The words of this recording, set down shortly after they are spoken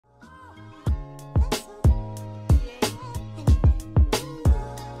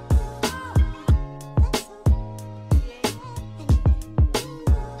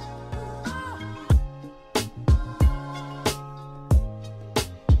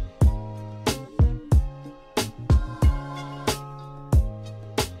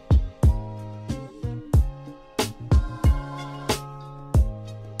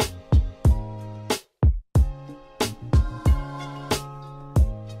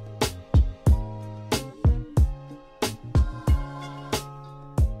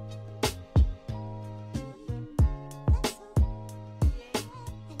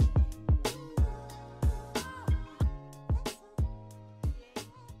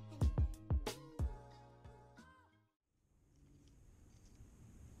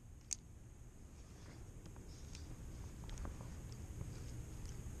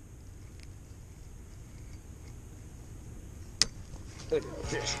Look at the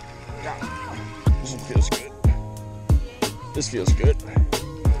fish. This one feels good. This feels good.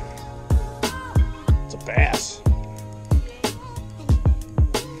 It's a bass.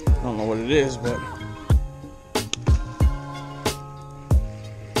 I don't know what it is, but I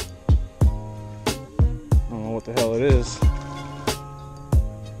don't know what the hell it is.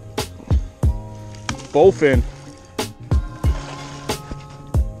 Bowfin.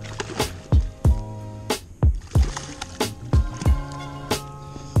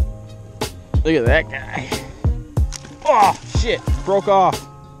 Look at that guy. Oh, shit. Broke off.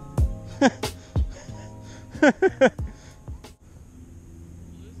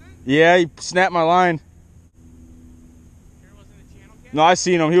 Yeah, he snapped my line. No, I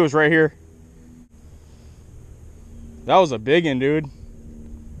seen him. He was right here. That was a big one, dude.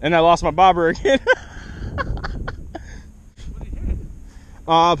 And I lost my bobber again. What did it hit?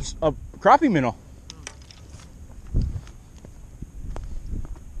 A crappie minnow.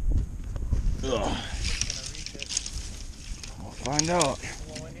 Ugh. We'll find out. In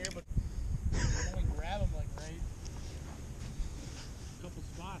here, but only grab them like right. A couple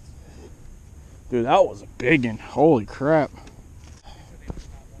spots. Dude, that was a big one. Holy crap.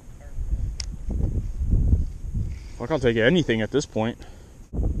 Fuck, I'll take anything at this point.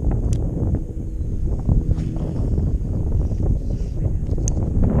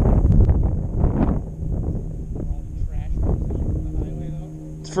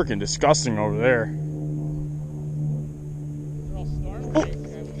 It's freaking disgusting over there. They're all starving.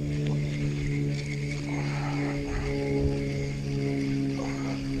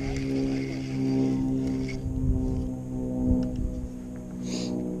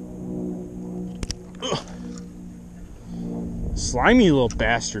 Slimy little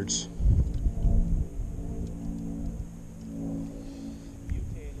bastards.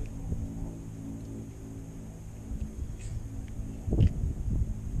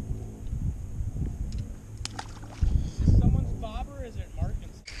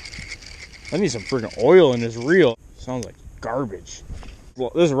 I need some freaking oil in this reel. Sounds like garbage.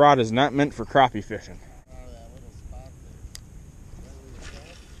 Well, this rod is not meant for crappie fishing.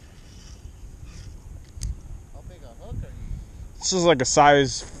 How big a hook are you? This is like a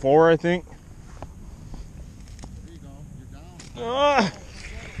size 4, I think. There you go. You're down.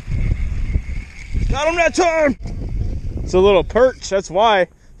 Got him that time! It's a little perch, that's why.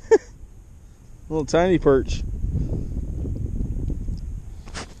 Little tiny perch.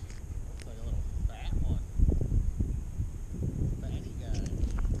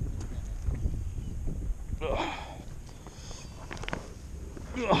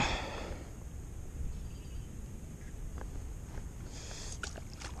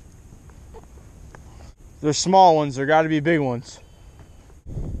 They're small ones, there gotta be big ones.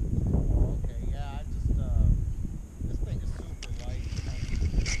 Okay, yeah, I just, this thing is super light.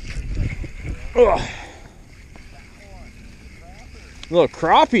 Ugh. Little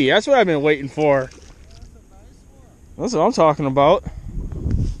crappie, that's what I've been waiting for. That's a nice one. That's what I'm talking about.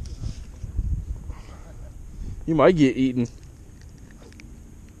 You might get eaten.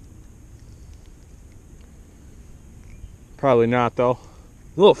 Probably not though.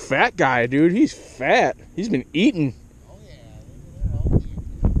 Little fat guy, dude. He's fat. He's been eating. Oh yeah,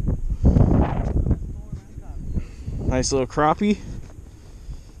 Nice little crappie.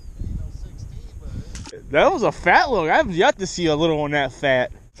 That was a fat look. I've yet to see a little one that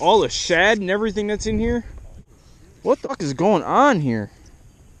fat. All the shad and everything that's in here. What the fuck is going on here?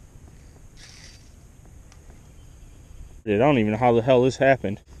 Dude, I don't even know how the hell this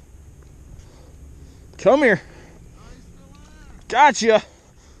happened. Come here. Gotcha.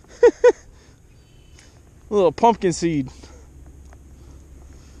 Little pumpkin seed.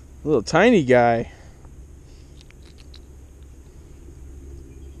 Little tiny guy.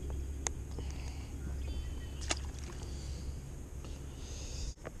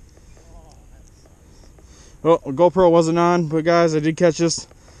 Well, GoPro wasn't on, but guys, I did catch this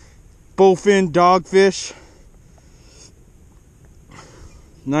bowfin dogfish.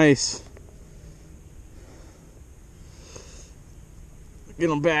 Nice. Get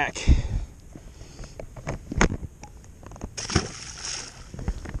him back.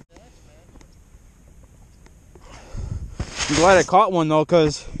 I'm glad I caught one though,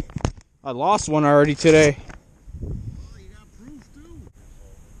 because I lost one already today.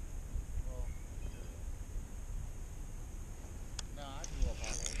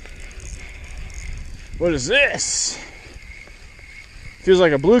 What is this? Feels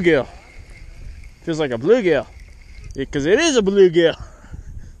like a bluegill. Feels like a bluegill. Because it is a bluegill.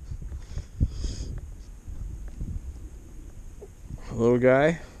 Little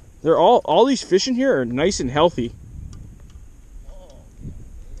guy. They're all these fish in here are nice and healthy.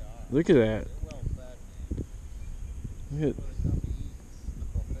 Look at that. Look at.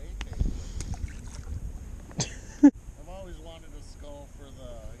 I've always wanted a skull for the,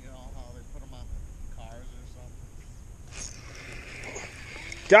 you know, how they put them on cars or something.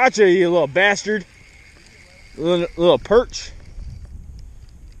 Gotcha, you little bastard. Little perch.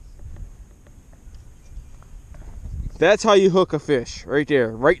 That's how you hook a fish, right there,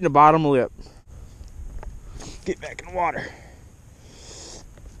 right in the bottom lip. Get back in the water.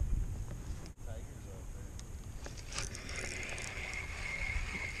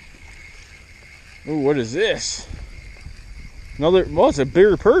 Ooh, what is this? Another, well, it's a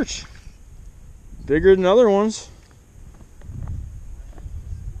bigger perch. Bigger than other ones.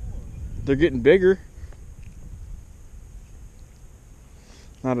 They're getting bigger.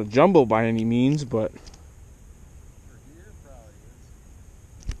 Not a jumbo by any means, but.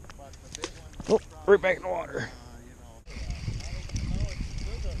 Oh, right back in the water.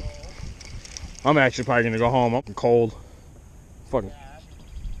 I'm actually probably gonna go home. I'm cold. Fucking.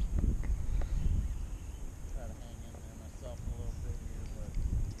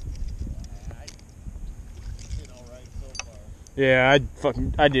 Yeah,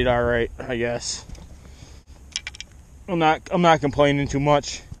 I did all right, I guess. I'm not complaining too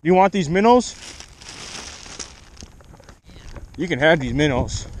much. You want these minnows? You can have these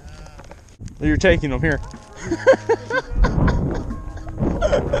minnows. You're taking them here.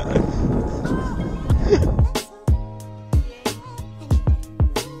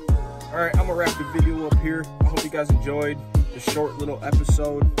 Alright, I'm gonna wrap the video up here. I hope you guys enjoyed this short little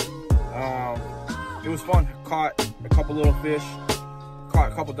episode. It was fun. Caught a couple little fish.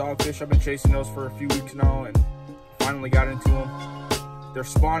 Caught a couple dogfish. I've been chasing those for a few weeks now and finally got into them. They're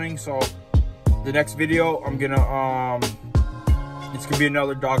spawning, so the next video I'm gonna it's gonna be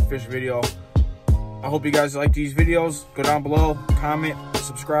another dogfish video. I hope you guys like these videos. Go down below, comment,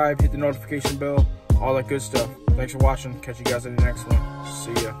 subscribe, hit the notification bell, all that good stuff. Thanks for watching. Catch you guys in the next one.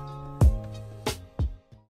 See ya.